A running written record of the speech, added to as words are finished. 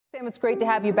Sam, it's great to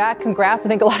have you back. Congrats. I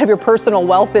think a lot of your personal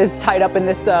wealth is tied up in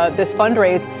this this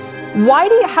fundraise. What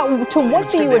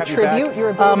do you attribute your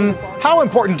ability? How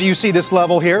important do you see this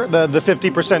level here, the 50%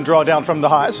 drawdown from the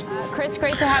highs? Chris,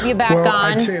 great to have you back on.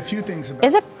 I'd say a few things about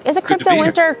is a crypto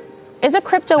winter? Is a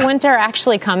crypto winter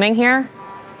actually coming here?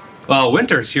 Well,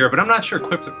 winter's here, but I'm not sure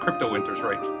crypto winter's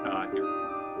right here.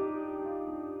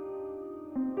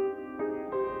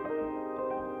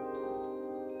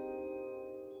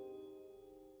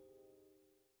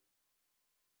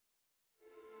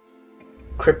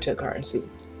 Cryptocurrency,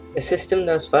 a system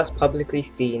that was first publicly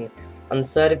seen on the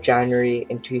 3rd of January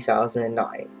in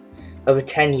 2009, over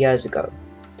 10 years ago.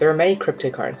 There are many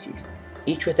cryptocurrencies,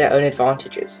 each with their own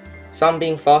advantages, some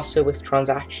being faster with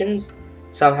transactions,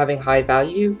 some having high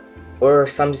value, or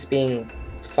some just being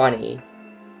funny.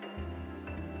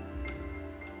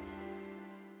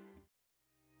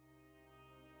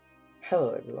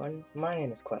 Hello everyone, my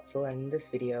name is Qwetzxl, and in this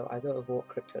video I go over what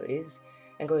crypto is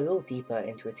and go a little deeper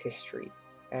into its history,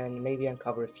 and maybe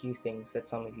uncover a few things that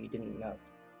some of you didn't know.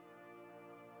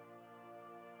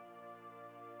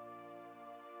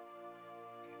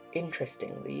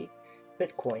 Interestingly,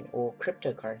 Bitcoin, or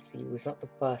cryptocurrency, was not the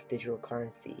first digital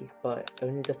currency, but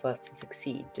only the first to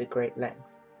succeed to great length.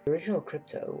 The original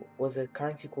crypto was a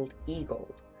currency called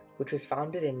e-gold, which was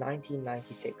founded in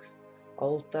 1996,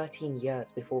 all 13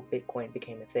 years before Bitcoin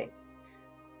became a thing.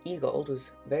 E-gold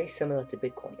was very similar to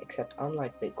Bitcoin, except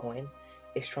unlike Bitcoin,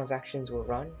 its transactions were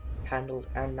run, handled,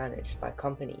 and managed by a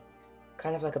company,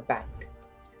 kind of like a bank.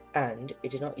 And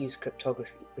it did not use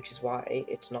cryptography, which is why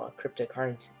it's not a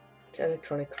cryptocurrency. This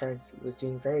electronic currency was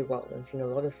doing very well and seeing a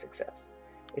lot of success.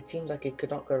 It seemed like it could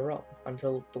not go wrong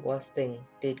until the worst thing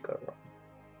did go wrong.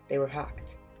 They were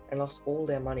hacked and lost all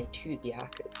their money to the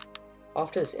hackers.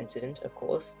 After this incident, of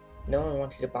course, no one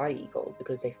wanted to buy e-gold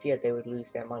because they feared they would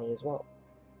lose their money as well.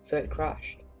 So it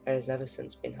crashed and has never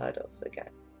since been heard of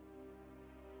again.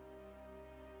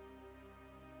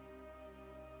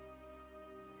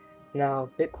 Now,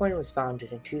 Bitcoin was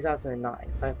founded in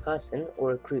 2009 by a person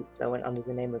or a group that went under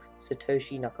the name of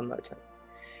Satoshi Nakamoto.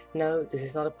 No, this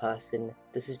is not a person,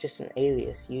 this is just an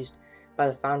alias used by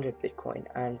the founder of Bitcoin,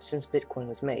 and since Bitcoin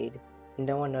was made,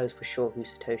 no one knows for sure who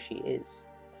Satoshi is.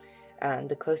 And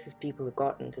the closest people have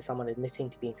gotten to someone admitting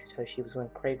to being Satoshi was when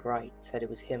Craig Wright said it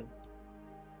was him.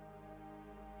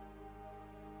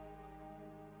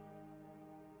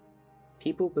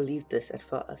 People believed this at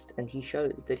first, and he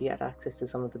showed that he had access to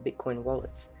some of the Bitcoin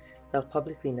wallets that were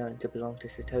publicly known to belong to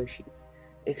Satoshi.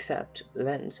 Except,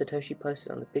 then Satoshi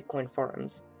posted on the Bitcoin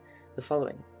forums the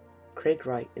following: "Craig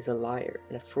Wright is a liar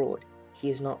and a fraud. He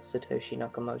is not Satoshi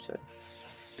Nakamoto."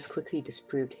 This quickly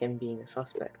disproved him being a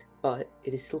suspect, but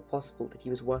it is still possible that he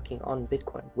was working on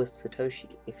Bitcoin with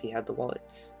Satoshi if he had the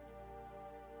wallets.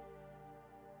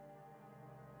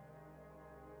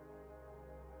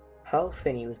 Hal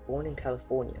Finney was born in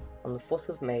California on the 4th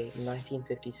of May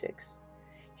 1956.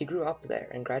 He grew up there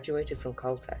and graduated from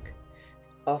Caltech,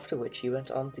 after which he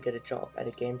went on to get a job at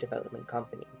a game development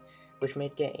company, which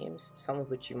made games, some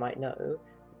of which you might know,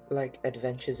 like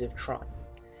Adventures of Tron.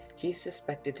 He is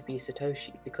suspected to be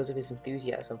Satoshi because of his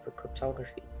enthusiasm for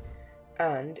cryptography,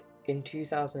 and in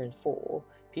 2004,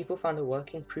 people found a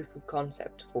working proof of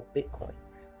concept for Bitcoin,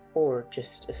 or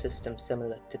just a system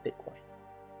similar to Bitcoin.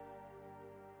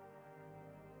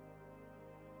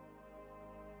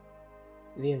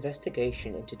 The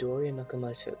investigation into Dorian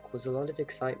Nakamoto caused a lot of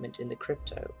excitement in the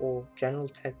crypto or general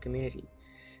tech community,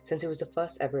 since it was the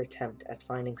first ever attempt at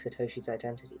finding Satoshi's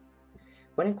identity.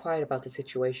 When inquired about the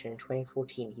situation in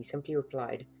 2014, he simply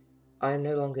replied, "I am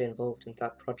no longer involved in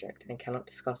that project and cannot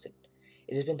discuss it.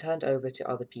 It has been turned over to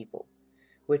other people,"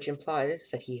 which implies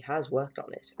that he has worked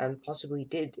on it and possibly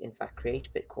did in fact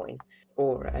create Bitcoin,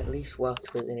 or at least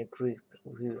worked within a group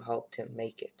who helped him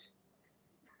make it.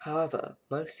 However,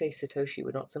 most say Satoshi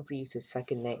would not simply use his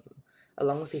second name,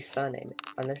 along with his surname,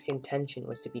 unless the intention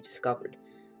was to be discovered,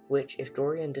 which, if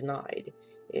Dorian denied,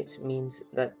 it means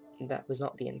that that was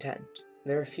not the intent.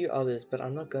 There are a few others, but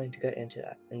I'm not going to go into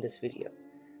that in this video.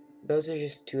 Those are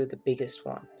just two of the biggest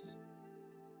ones.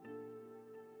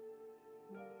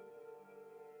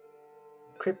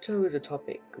 Crypto is a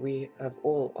topic we have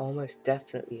all almost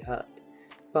definitely heard,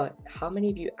 but how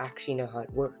many of you actually know how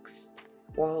it works?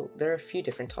 Well, there are a few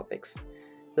different topics,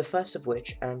 the first of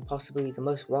which, and possibly the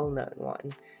most well-known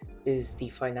one, is the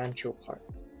financial part.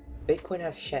 Bitcoin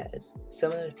has shares,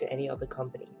 similar to any other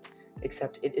company,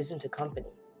 except it isn't a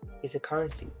company, it's a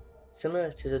currency,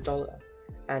 similar to the dollar,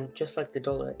 and just like the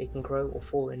dollar, it can grow or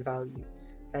fall in value,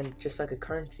 and just like a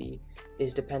currency,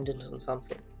 is dependent on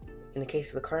something. In the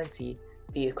case of a currency,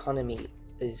 the economy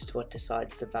is what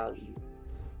decides the value.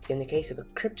 In the case of a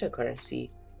cryptocurrency,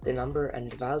 the number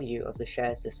and value of the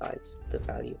shares decides the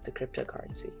value of the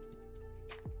cryptocurrency.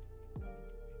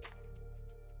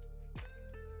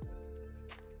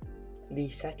 The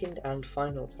second and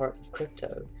final part of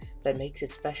crypto that makes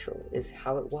it special is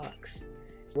how it works.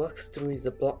 It works through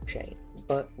the blockchain,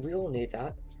 but we all knew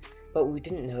that. But what we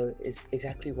didn't know is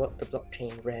exactly what the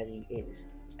blockchain really is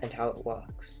and how it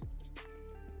works.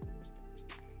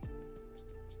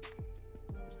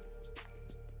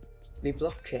 The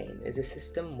blockchain is a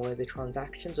system where the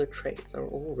transactions or trades are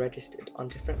all registered on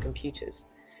different computers,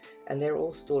 and they're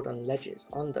all stored on ledgers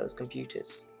on those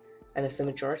computers. And if the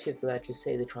majority of the ledgers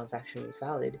say the transaction is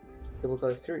valid, it will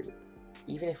go through,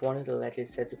 even if one of the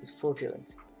ledgers says it was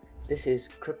fraudulent. This is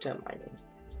crypto mining.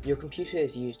 Your computer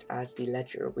is used as the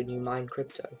ledger when you mine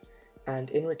crypto, and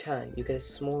in return you get a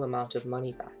small amount of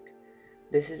money back.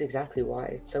 This is exactly why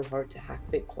it's so hard to hack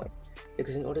Bitcoin,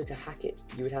 because in order to hack it,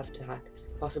 you would have to hack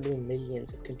possibly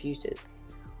millions of computers,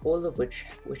 all of which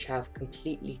have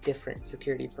completely different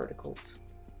security protocols.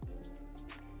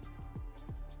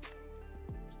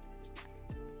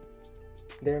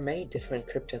 There are many different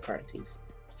cryptocurrencies,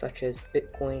 such as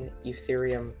Bitcoin,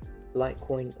 Ethereum,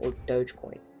 Litecoin, or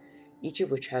Dogecoin, each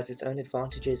of which has its own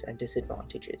advantages and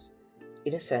disadvantages.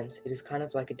 In a sense, it is kind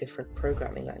of like a different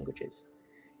programming languages,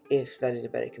 if that is a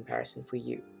better comparison for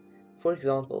you. For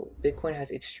example, Bitcoin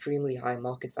has extremely high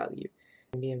market value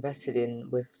and be invested in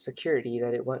with security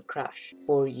that it won't crash,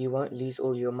 or you won't lose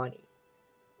all your money.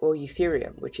 Or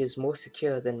Ethereum, which is more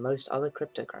secure than most other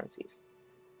cryptocurrencies.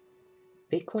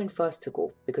 Bitcoin first took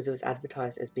off because it was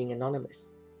advertised as being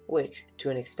anonymous, which, to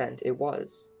an extent, it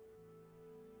was.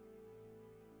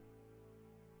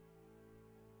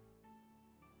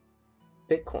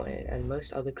 Bitcoin and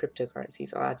most other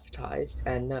cryptocurrencies are advertised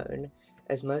and known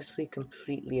as mostly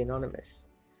completely anonymous.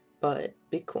 But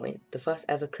Bitcoin, the first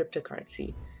ever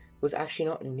cryptocurrency, was actually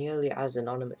not nearly as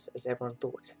anonymous as everyone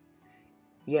thought.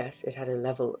 Yes, it had a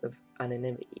level of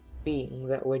anonymity, being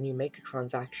that when you make a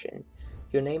transaction,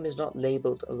 your name is not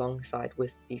labeled alongside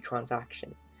with the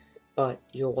transaction, but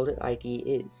your wallet ID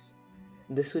is.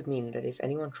 This would mean that if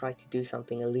anyone tried to do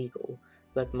something illegal,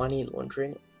 like money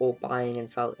laundering or buying and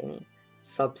selling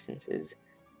substances,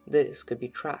 this could be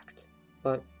tracked.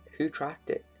 But who tracked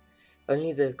it?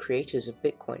 Only the creators of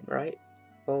Bitcoin, right?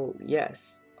 Well,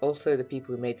 yes, also the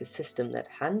people who made the system that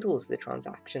handles the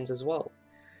transactions as well.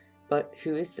 But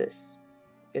who is this?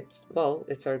 It's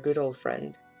our good old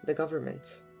friend, the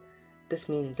government. This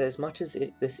means that as much as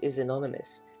this is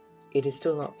anonymous, it is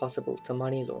still not possible to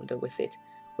money launder with it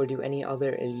or do any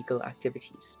other illegal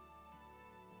activities.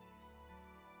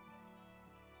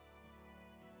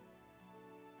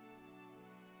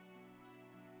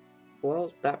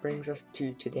 Well, that brings us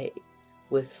to today,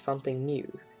 with something new.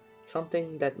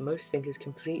 Something that most think is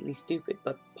completely stupid,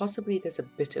 but possibly there's a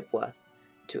bit of worth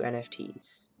to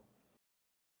NFTs.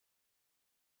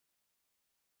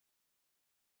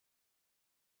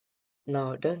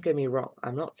 Now, don't get me wrong,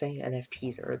 I'm not saying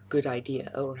NFTs are a good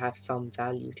idea or have some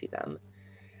value to them,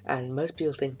 and most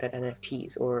people think that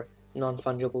NFTs, or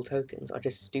non-fungible tokens, are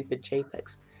just stupid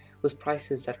JPEGs with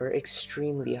prices that are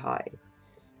extremely high,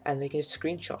 and they can just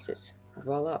screenshot it,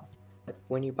 voila. But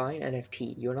when you buy an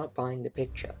NFT, you're not buying the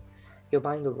picture, you're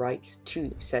buying the rights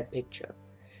to said picture.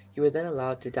 You are then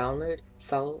allowed to download,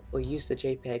 sell, or use the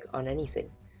JPEG on anything,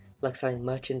 like selling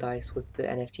merchandise with the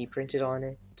NFT printed on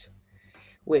it,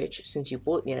 which, since you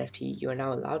bought the NFT, you are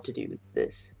now allowed to do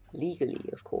this, legally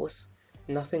of course.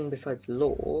 Nothing besides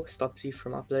law stops you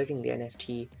from uploading the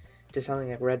NFT to something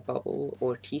like Redbubble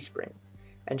or Teespring,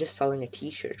 and just selling a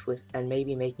t-shirt with and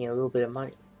maybe making a little bit of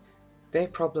money. The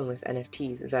problem with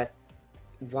NFTs is that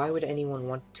why would anyone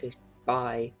want to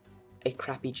buy a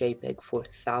crappy JPEG for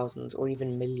thousands or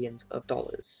even millions of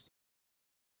dollars?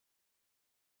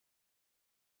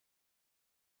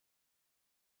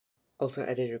 Also,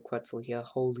 editor Qwetzxl here.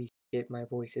 Holy shit, my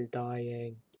voice is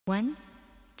dying. 1,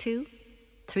 2,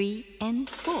 3, and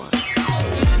 4.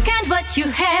 Count what you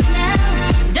have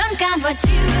now, don't count what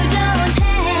you